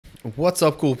What's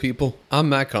up, cool people? I'm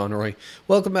Matt Conroy.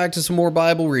 Welcome back to some more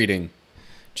Bible reading.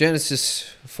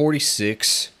 Genesis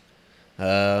 46.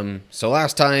 So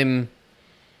last time,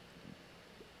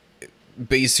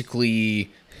 basically,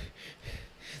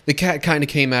 the cat kind of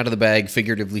came out of the bag,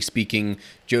 figuratively speaking.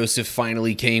 Joseph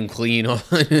finally came clean on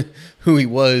who he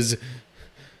was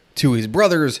to his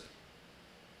brothers.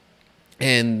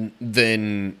 And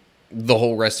then the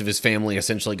whole rest of his family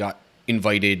essentially got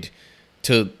invited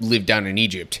to live down in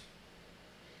Egypt.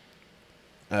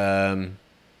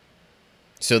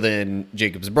 So then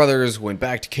Jacob's brothers went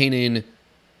back to Canaan,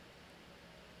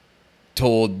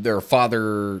 told their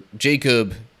father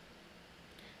Jacob,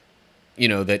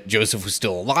 that Joseph was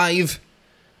still alive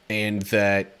and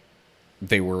that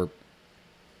they were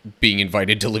being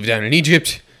invited to live down in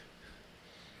Egypt.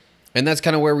 And that's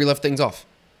kind of where we left things off.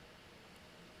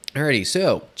 Alrighty,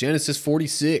 so Genesis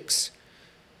 46.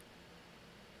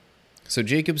 So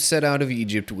Jacob set out of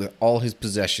Egypt with all his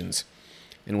possessions.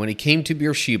 And when he came to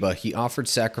Beersheba, he offered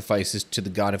sacrifices to the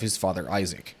God of his father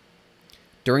Isaac.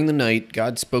 During the night,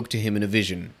 God spoke to him in a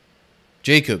vision.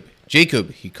 "Jacob,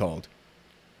 Jacob," he called.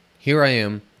 "Here I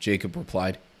am," Jacob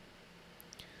replied.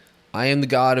 I am God, the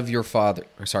God of your father,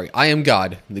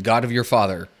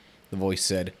 the voice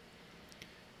said.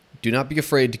 "Do not be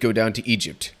afraid to go down to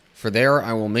Egypt, for there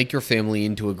I will make your family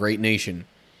into a great nation.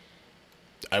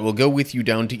 I will go with you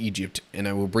down to Egypt, and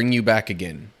I will bring you back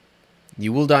again.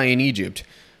 You will die in Egypt,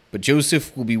 but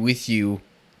Joseph will be with you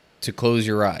to close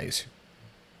your eyes."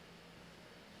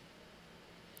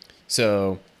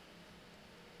 So,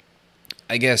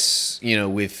 I guess,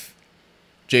 with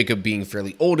Jacob being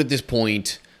fairly old at this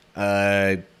point,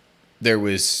 there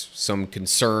was some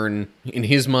concern in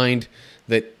his mind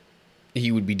that he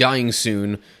would be dying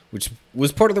soon, which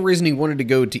was part of the reason he wanted to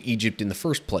go to Egypt in the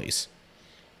first place.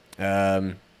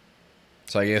 So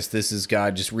I guess this is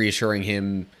God just reassuring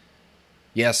him,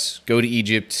 yes, go to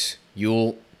Egypt.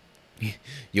 You'll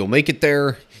make it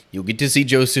there. You'll get to see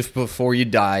Joseph before you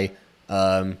die.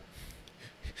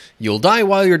 You'll die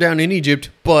while you're down in Egypt,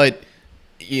 but,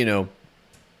 you'll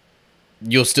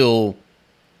still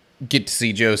get to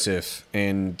see Joseph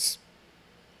and,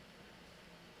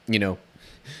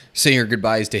 say your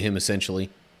goodbyes to him, essentially.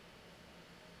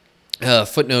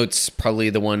 Footnotes, probably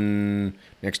the one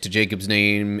next to Jacob's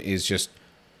name is just,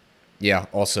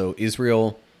 also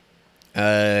Israel.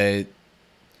 The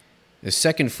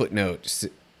second footnote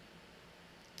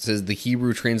says the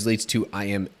Hebrew translates to "I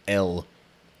am El,"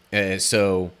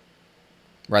 so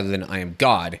rather than "I am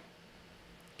God."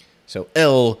 So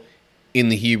El in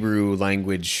the Hebrew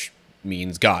language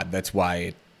means God. That's why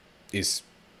it is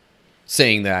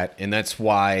saying that, and that's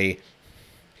why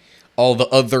all the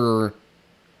other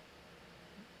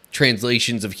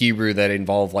translations of Hebrew that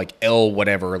involve like El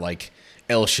whatever, like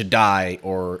El Shaddai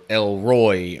or El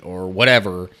Roy or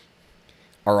whatever,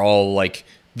 are all like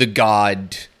the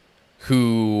God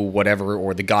who whatever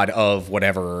or the God of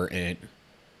whatever. And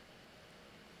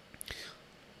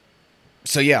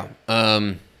so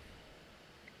and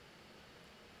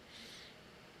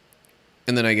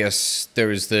then I guess there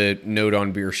was the note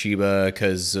on Beersheba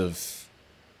because of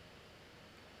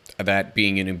that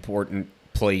being an important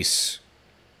place,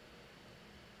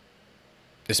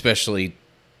 especially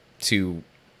to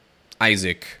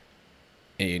Isaac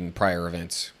in prior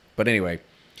events. But anyway,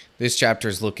 this chapter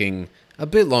is looking a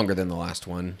bit longer than the last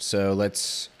one, so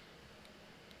let's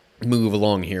move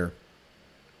along here.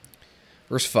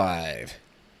 Verse 5.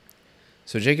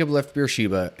 So Jacob left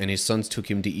Beersheba, and his sons took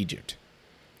him to Egypt.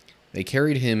 They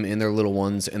carried him and their little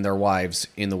ones and their wives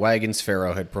in the wagons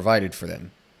Pharaoh had provided for them.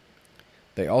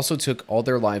 They also took all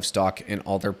their livestock and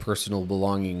all their personal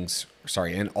belongings,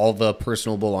 and all the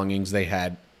personal belongings they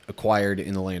had acquired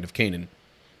in the land of Canaan.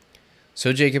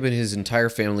 So Jacob and his entire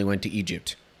family went to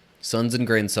Egypt, sons and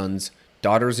grandsons,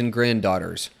 daughters and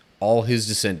granddaughters, all his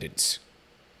descendants.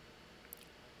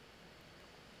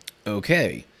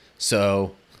 Okay,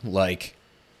 so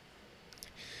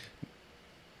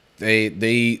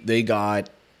they got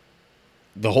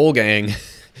the whole gang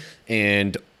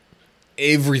and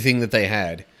everything that they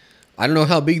had. I don't know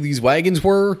how big these wagons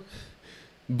were,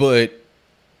 but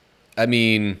I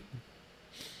mean,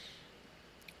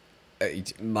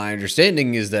 my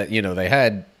understanding is that, they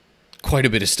had quite a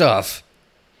bit of stuff.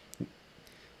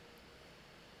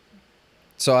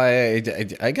 So I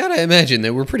gotta imagine they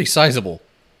were pretty sizable.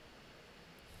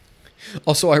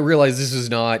 Also, I realize this is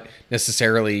not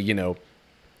necessarily,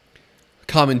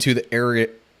 common to the area,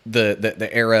 the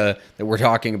era that we're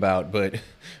talking about, but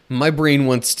my brain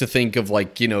wants to think of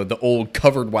the old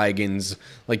covered wagons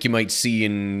like you might see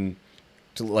in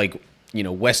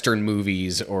Western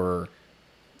movies or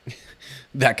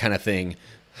that kind of thing.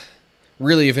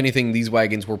 really, if anything, these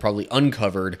wagons were probably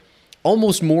uncovered.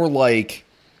 Almost more like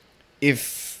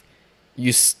if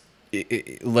you,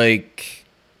 like,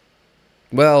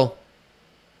 well,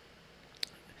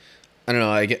 I don't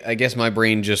know. I guess my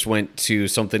brain just went to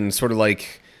something sort of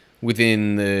like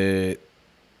within the,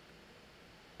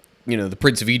 the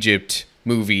Prince of Egypt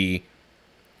movie,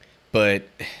 but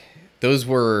those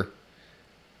were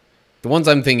the ones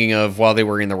I'm thinking of while they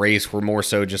were in the race were more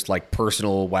so just like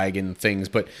personal wagon things.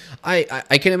 But I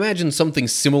can imagine something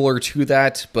similar to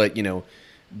that, but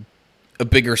a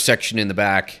bigger section in the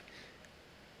back,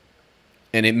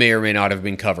 and it may or may not have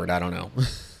been covered. I don't know.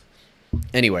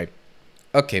 Anyway,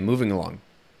 okay, moving along.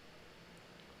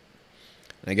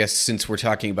 I guess since we're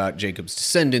talking about Jacob's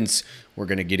descendants, we're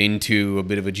going to get into a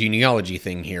bit of a genealogy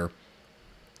thing here.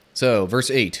 So,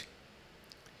 verse 8.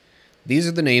 These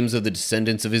are the names of the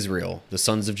descendants of Israel, the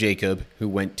sons of Jacob, who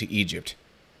went to Egypt.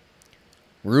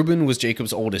 Reuben was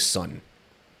Jacob's oldest son.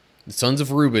 The sons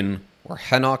of Reuben were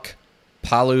Hanoch,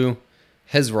 Palu,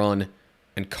 Hezron,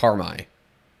 and Carmi.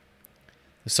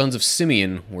 The sons of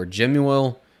Simeon were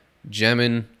Jemuel,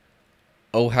 Jamin,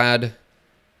 Ohad,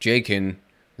 Jachin,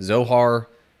 Zohar,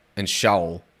 and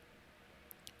Shaul.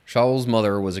 Shaul's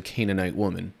mother was a Canaanite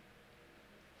woman.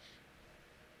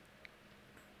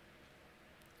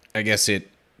 I guess it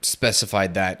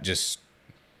specified that just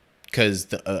because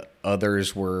the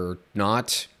others were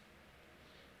not.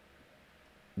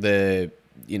 Given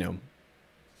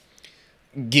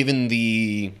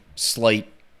the slight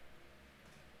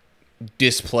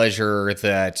displeasure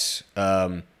that,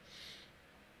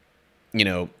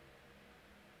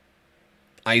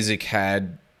 Isaac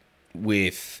had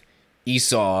with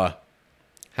Esau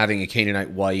having a Canaanite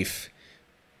wife,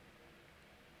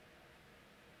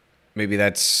 maybe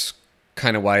that's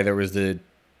kind of why there was the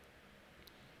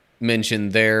mention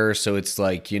there. So it's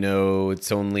like,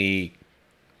 it's only,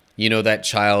 that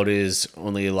child is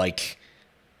only like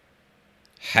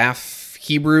half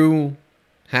Hebrew,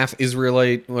 half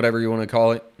Israelite, whatever you want to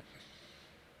call it.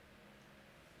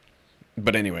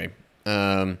 But anyway,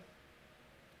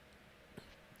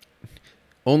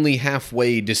 only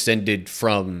halfway descended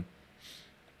from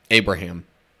Abraham,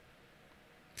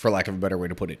 for lack of a better way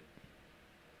to put it.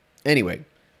 Anyway,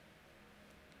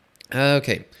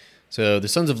 okay, so the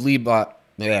sons of Levi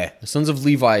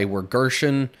were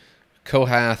Gershon,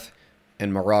 Kohath,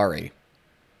 and Merari.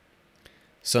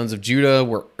 Sons of Judah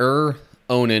were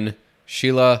Onan,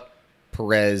 Shelah,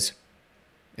 Perez,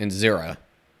 and Zerah,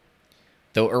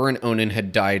 though and Onan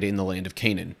had died in the land of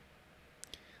Canaan.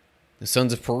 The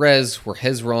sons of Perez were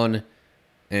Hezron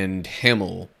and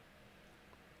Hamul.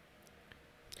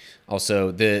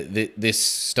 Also, this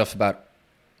stuff about,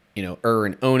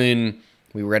 and Onan,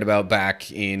 we read about back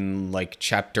in, like,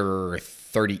 chapter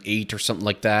 38 or something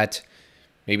like that.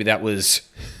 Maybe that was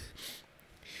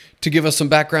to give us some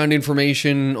background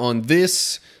information on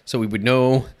this, so we would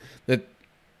know that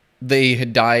they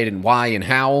had died and why and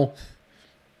how.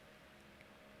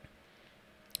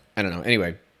 I don't know.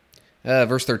 Anyway,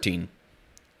 verse 13.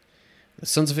 The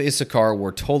sons of Issachar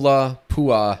were Tola,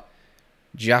 Puah,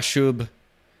 Jashub,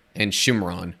 and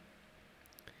Shimron.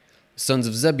 The sons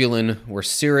of Zebulun were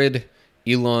Sirid,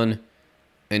 Elon,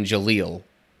 and Jaleel.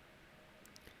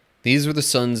 These were the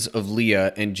sons of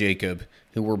Leah and Jacob,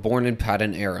 who were born in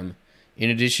Paddan Aram, in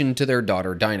addition to their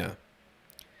daughter Dinah.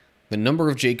 The number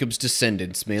of Jacob's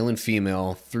descendants, male and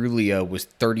female, through Leah was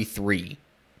 33.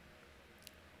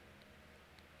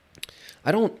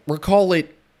 I don't recall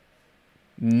it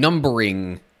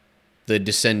numbering the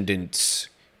descendants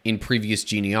in previous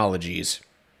genealogies.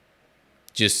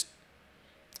 Just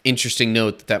interesting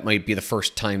note that might be the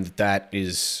first time that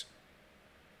is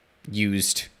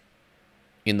used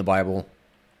in the Bible.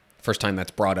 First time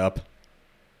that's brought up.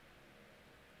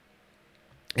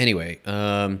 Anyway,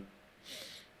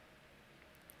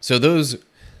 so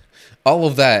all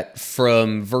of that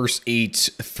from verse 8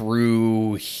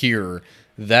 through here,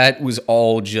 that was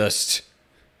all just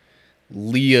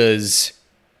Leah's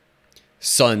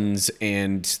sons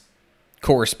and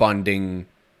corresponding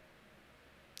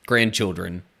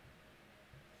grandchildren.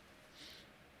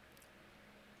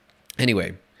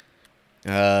 Anyway,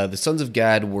 the sons of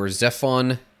Gad were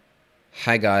Zephon,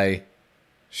 Haggai,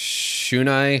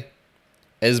 Shunai,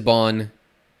 Esbon,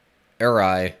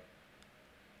 Eri,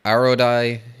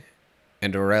 Arodai,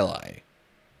 and Oreli.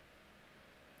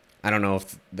 I don't know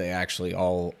if they actually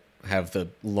all have the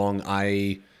long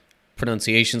I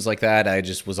pronunciations like that. I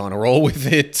just was on a roll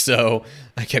with it, so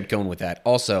I kept going with that.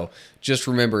 Also, just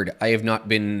remembered, I have not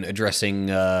been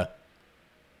addressing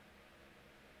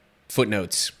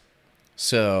footnotes.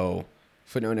 So,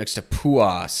 footnote next to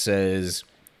Puah says,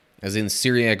 as in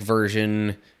Syriac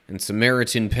version, and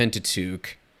Samaritan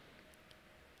Pentateuch,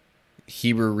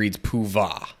 Hebrew reads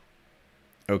Puvah.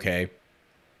 Okay.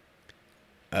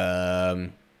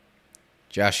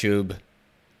 Jashub,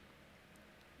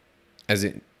 as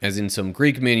in some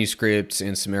Greek manuscripts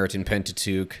and Samaritan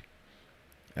Pentateuch,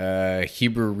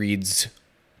 Hebrew reads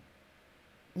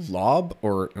Lob,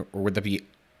 or would that be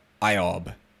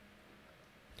Iob?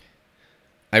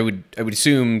 I would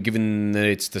assume, given that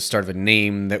it's the start of a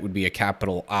name, that would be a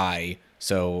capital I.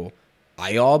 So,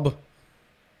 Iob?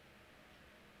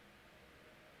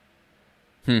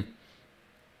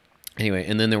 Anyway,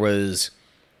 and then there was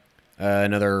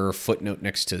another footnote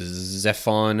next to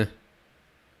Zephon,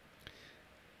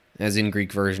 as in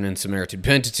Greek version and Samaritan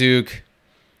Pentateuch.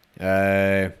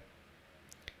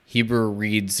 Hebrew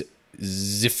reads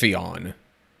Ziphion.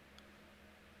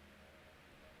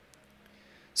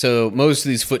 So most of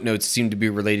these footnotes seem to be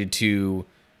related to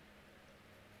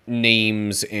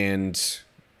names and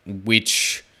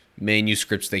which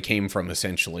manuscripts they came from,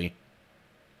 essentially.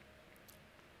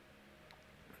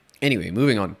 Anyway,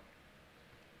 moving on.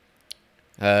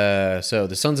 So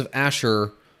the sons of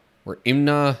Asher were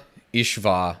Imnah,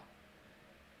 Ishva,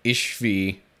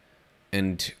 Ishvi,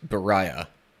 and Beriah.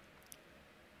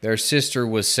 Their sister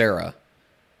was Sarah.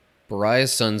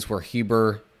 Beriah's sons were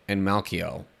Heber and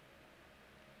Malchiel.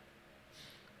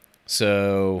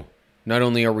 So, not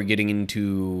only are we getting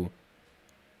into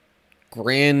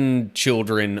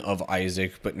grandchildren of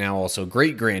Isaac, but now also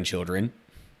great-grandchildren.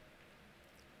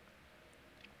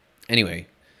 Anyway,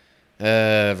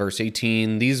 verse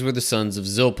 18, these were the sons of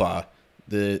Zilpah,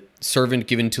 the servant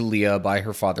given to Leah by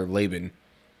her father Laban.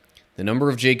 The number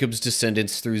of Jacob's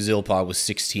descendants through Zilpah was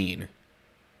 16.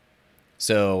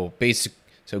 So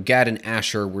Gad and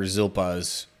Asher were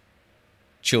Zilpah's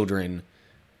children,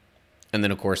 and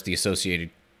then, of course, the associated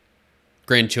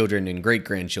grandchildren and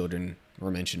great-grandchildren were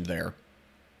mentioned there.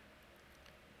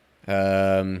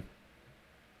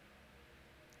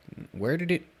 Where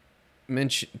did it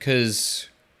mention? Because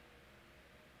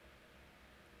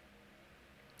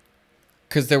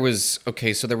there was...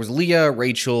 Okay, so there was Leah,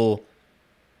 Rachel,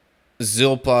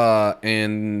 Zilpah,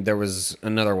 and there was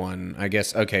another one, I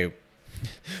guess. Okay.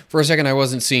 For a second, I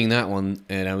wasn't seeing that one,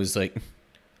 and I was like,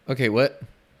 okay, what?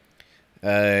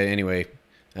 Anyway,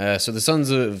 so the sons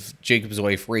of Jacob's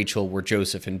wife Rachel were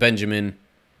Joseph and Benjamin.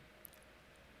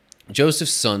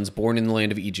 Joseph's sons, born in the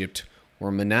land of Egypt,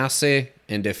 were Manasseh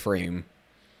and Ephraim.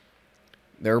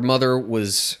 Their mother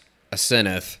was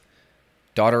Aseneth,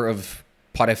 daughter of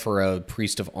Potiphar,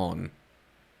 priest of On,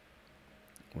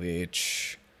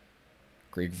 which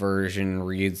Greek version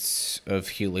reads of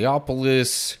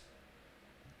Heliopolis.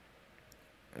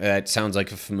 That sounds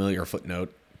like a familiar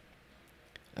footnote.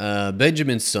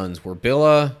 Benjamin's sons were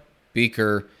Bilhah,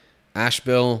 Becher,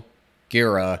 Ashbel,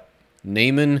 Gera,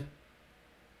 Naaman,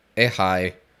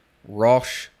 Ehi,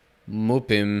 Rosh,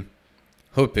 Mupim,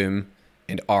 Hupim,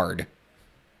 and Ard.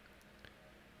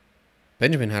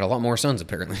 Benjamin had a lot more sons,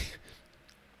 apparently.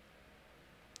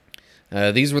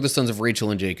 These were the sons of Rachel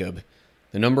and Jacob.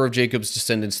 The number of Jacob's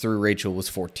descendants through Rachel was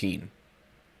 14.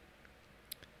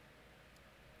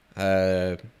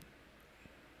 Son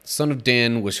of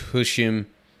Dan was Hushim.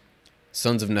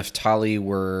 Sons of Naphtali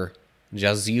were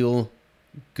Jazeel,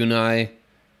 Gunai,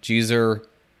 Jezer,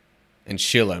 and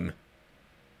Shillem.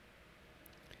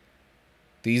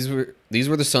 These were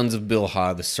the sons of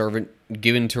Bilhah, the servant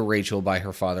given to Rachel by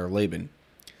her father Laban.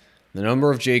 The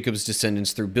number of Jacob's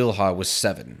descendants through Bilhah was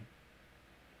 7.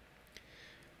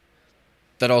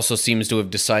 That also seems to have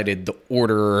decided the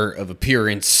order of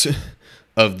appearance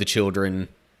of the children.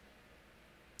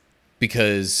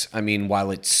 Because, I mean, while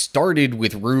it started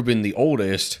with Reuben, the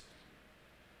oldest,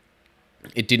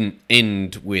 it didn't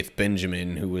end with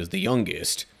Benjamin, who was the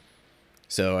youngest.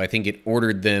 So I think it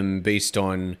ordered them based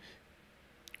on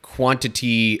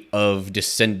quantity of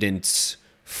descendants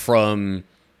from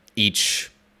each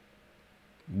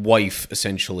wife,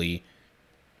 essentially,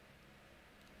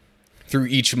 through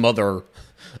each mother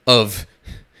of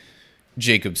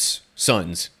Jacob's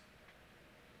sons.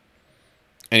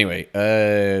 Anyway,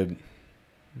 the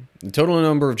total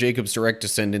number of Jacob's direct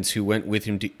descendants who went with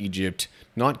him to Egypt,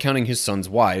 not counting his sons'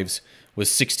 wives,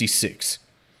 was 66.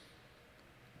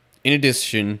 In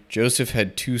addition, Joseph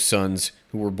had 2 sons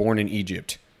who were born in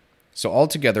Egypt. So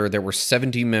altogether, there were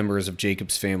 70 members of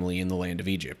Jacob's family in the land of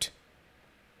Egypt.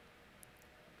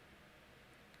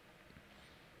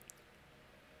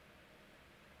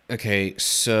 Okay,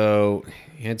 so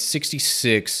he had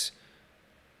 66.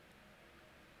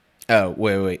 Oh,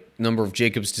 wait. Number of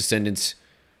Jacob's descendants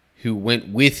who went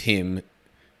with him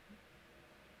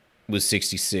was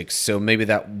 66. So maybe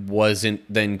that wasn't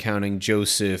then counting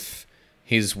Joseph,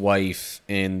 his wife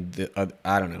and the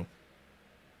I don't know.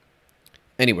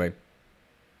 Anyway.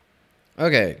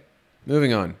 Okay,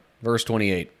 moving on. Verse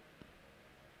 28.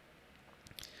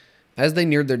 As they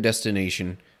neared their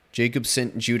destination, Jacob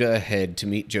sent Judah ahead to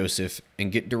meet Joseph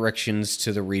and get directions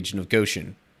to the region of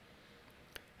Goshen.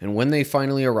 And when they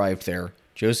finally arrived there,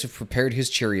 Joseph prepared his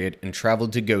chariot and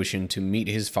traveled to Goshen to meet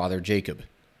his father Jacob.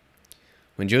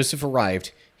 When Joseph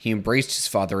arrived, he embraced his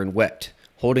father and wept,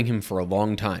 holding him for a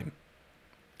long time.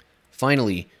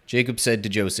 Finally, Jacob said to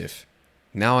Joseph,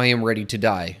 "Now I am ready to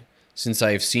die, since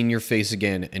I have seen your face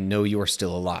again and know you are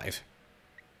still alive."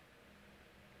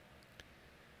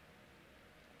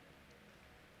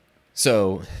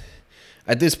 So,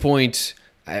 at this point,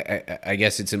 I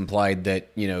guess it's implied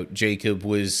that, Jacob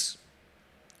was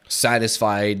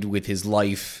satisfied with his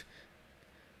life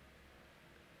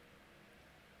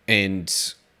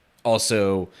and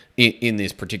also, in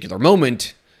this particular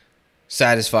moment,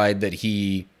 satisfied that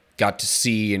he got to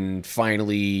see and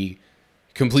finally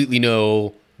completely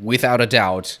know, without a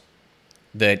doubt,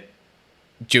 that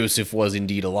Joseph was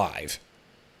indeed alive.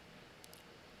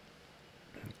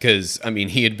 Because,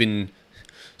 he had been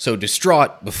so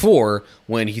distraught before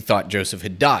when he thought Joseph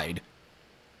had died.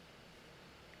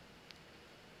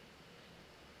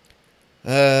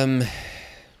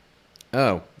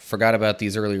 Oh, forgot about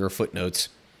these earlier footnotes.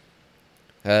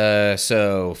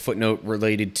 So, footnote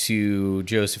related to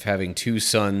Joseph having 2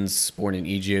 sons born in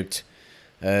Egypt.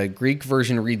 Greek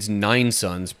version reads 9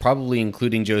 sons, probably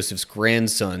including Joseph's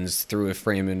grandsons through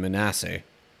Ephraim and Manasseh.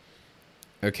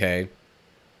 Okay.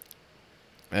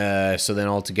 So then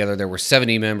altogether there were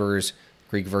 70 members.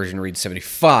 Greek version reads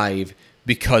 75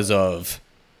 because of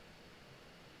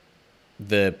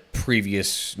the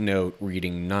previous note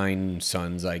reading 9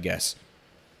 sons, I guess.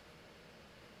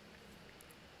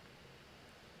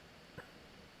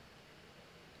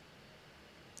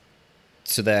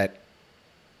 So that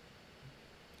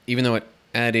even though it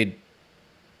added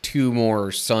 2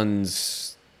 more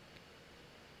sons,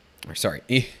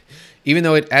 even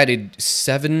though it added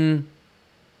 7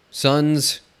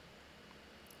 sons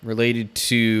related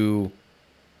to,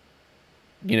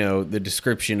 the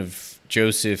description of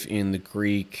Joseph in the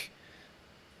Greek,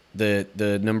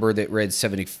 the number that read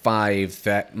 75,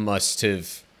 that must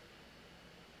have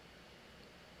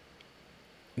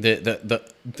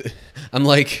I'm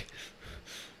like,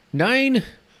 9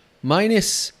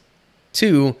 minus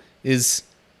 2 is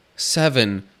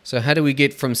 7. So how do we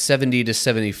get from 70 to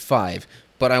 75?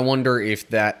 But I wonder if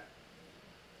that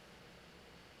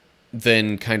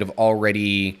then kind of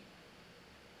already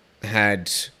had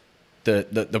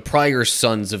the prior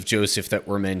sons of Joseph that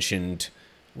were mentioned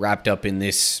wrapped up in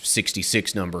this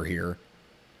 66 number here.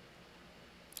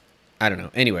 I don't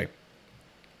know. Anyway.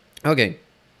 Okay.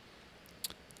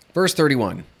 Verse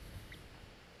 31.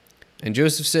 And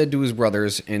Joseph said to his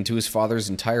brothers and to his father's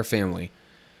entire family,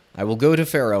 "I will go to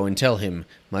Pharaoh and tell him,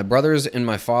 my brothers and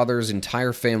my father's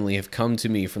entire family have come to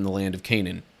me from the land of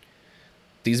Canaan.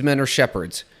 These men are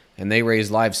shepherds, and they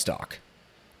raise livestock.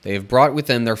 They have brought with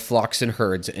them their flocks and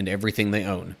herds and everything they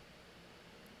own."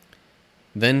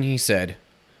 Then he said,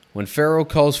 "When Pharaoh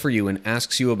calls for you and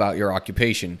asks you about your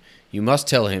occupation, you must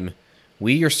tell him,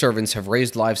 'We, your servants, have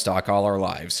raised livestock all our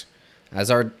lives, as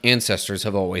our ancestors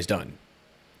have always done.'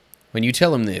 When you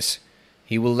tell him this,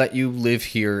 he will let you live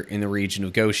here in the region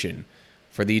of Goshen,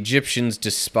 for the Egyptians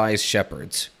despise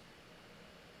shepherds."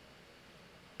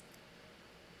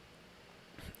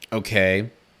 Okay.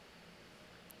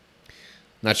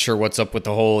 Not sure what's up with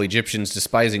the whole Egyptians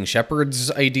despising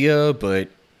shepherds idea, but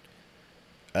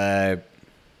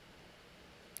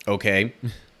okay.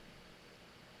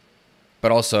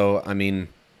 But also,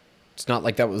 it's not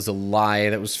like that was a lie.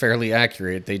 That was fairly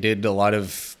accurate. They did a lot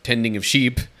of tending of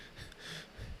sheep,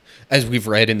 as we've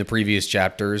read in the previous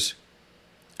chapters.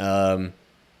 But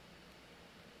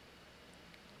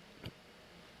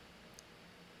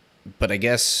I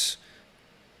guess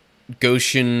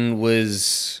Goshen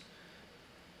was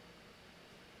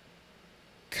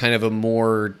kind of a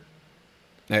more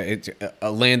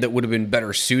a land that would have been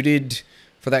better suited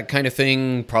for that kind of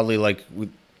thing, probably like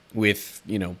with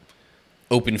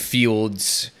open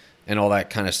fields and all that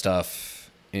kind of stuff.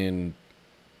 And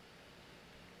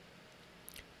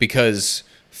because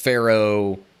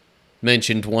Pharaoh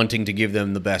mentioned wanting to give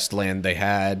them the best land they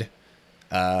had,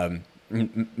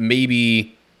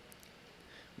 maybe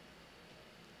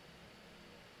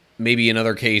in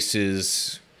other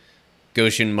cases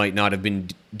Goshen might not have been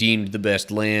deemed the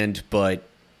best land, but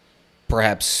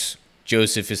perhaps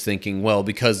Joseph is thinking, well,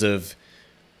 because of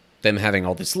them having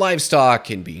all this livestock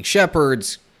and being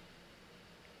shepherds,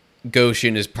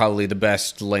 Goshen is probably the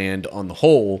best land on the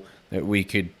whole that we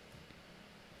could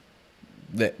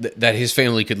that his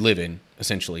family could live in,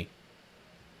 essentially.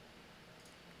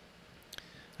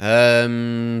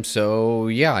 So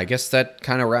yeah, I guess that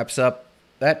kind of wraps up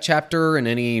that chapter, and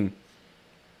I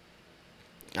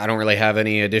don't really have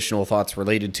any additional thoughts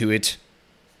related to it.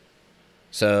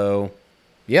 So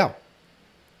yeah,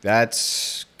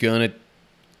 that's gonna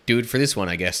do it for this one,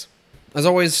 I guess. As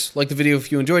always, like the video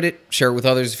if you enjoyed it, share it with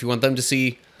others if you want them to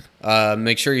see.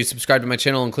 Make sure you subscribe to my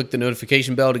channel and click the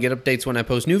notification bell to get updates when I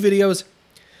post new videos.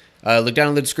 Look down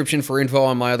in the description for info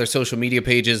on my other social media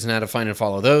pages and how to find and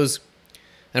follow those.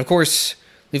 And of course,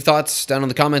 leave thoughts down in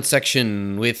the comments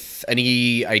section with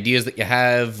any ideas that you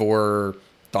have or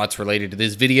thoughts related to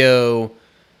this video.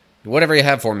 Whatever you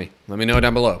have for me, let me know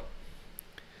down below.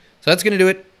 So that's going to do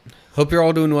it. Hope you're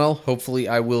all doing well. Hopefully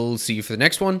I will see you for the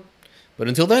next one. But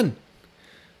until then,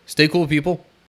 stay cool, people.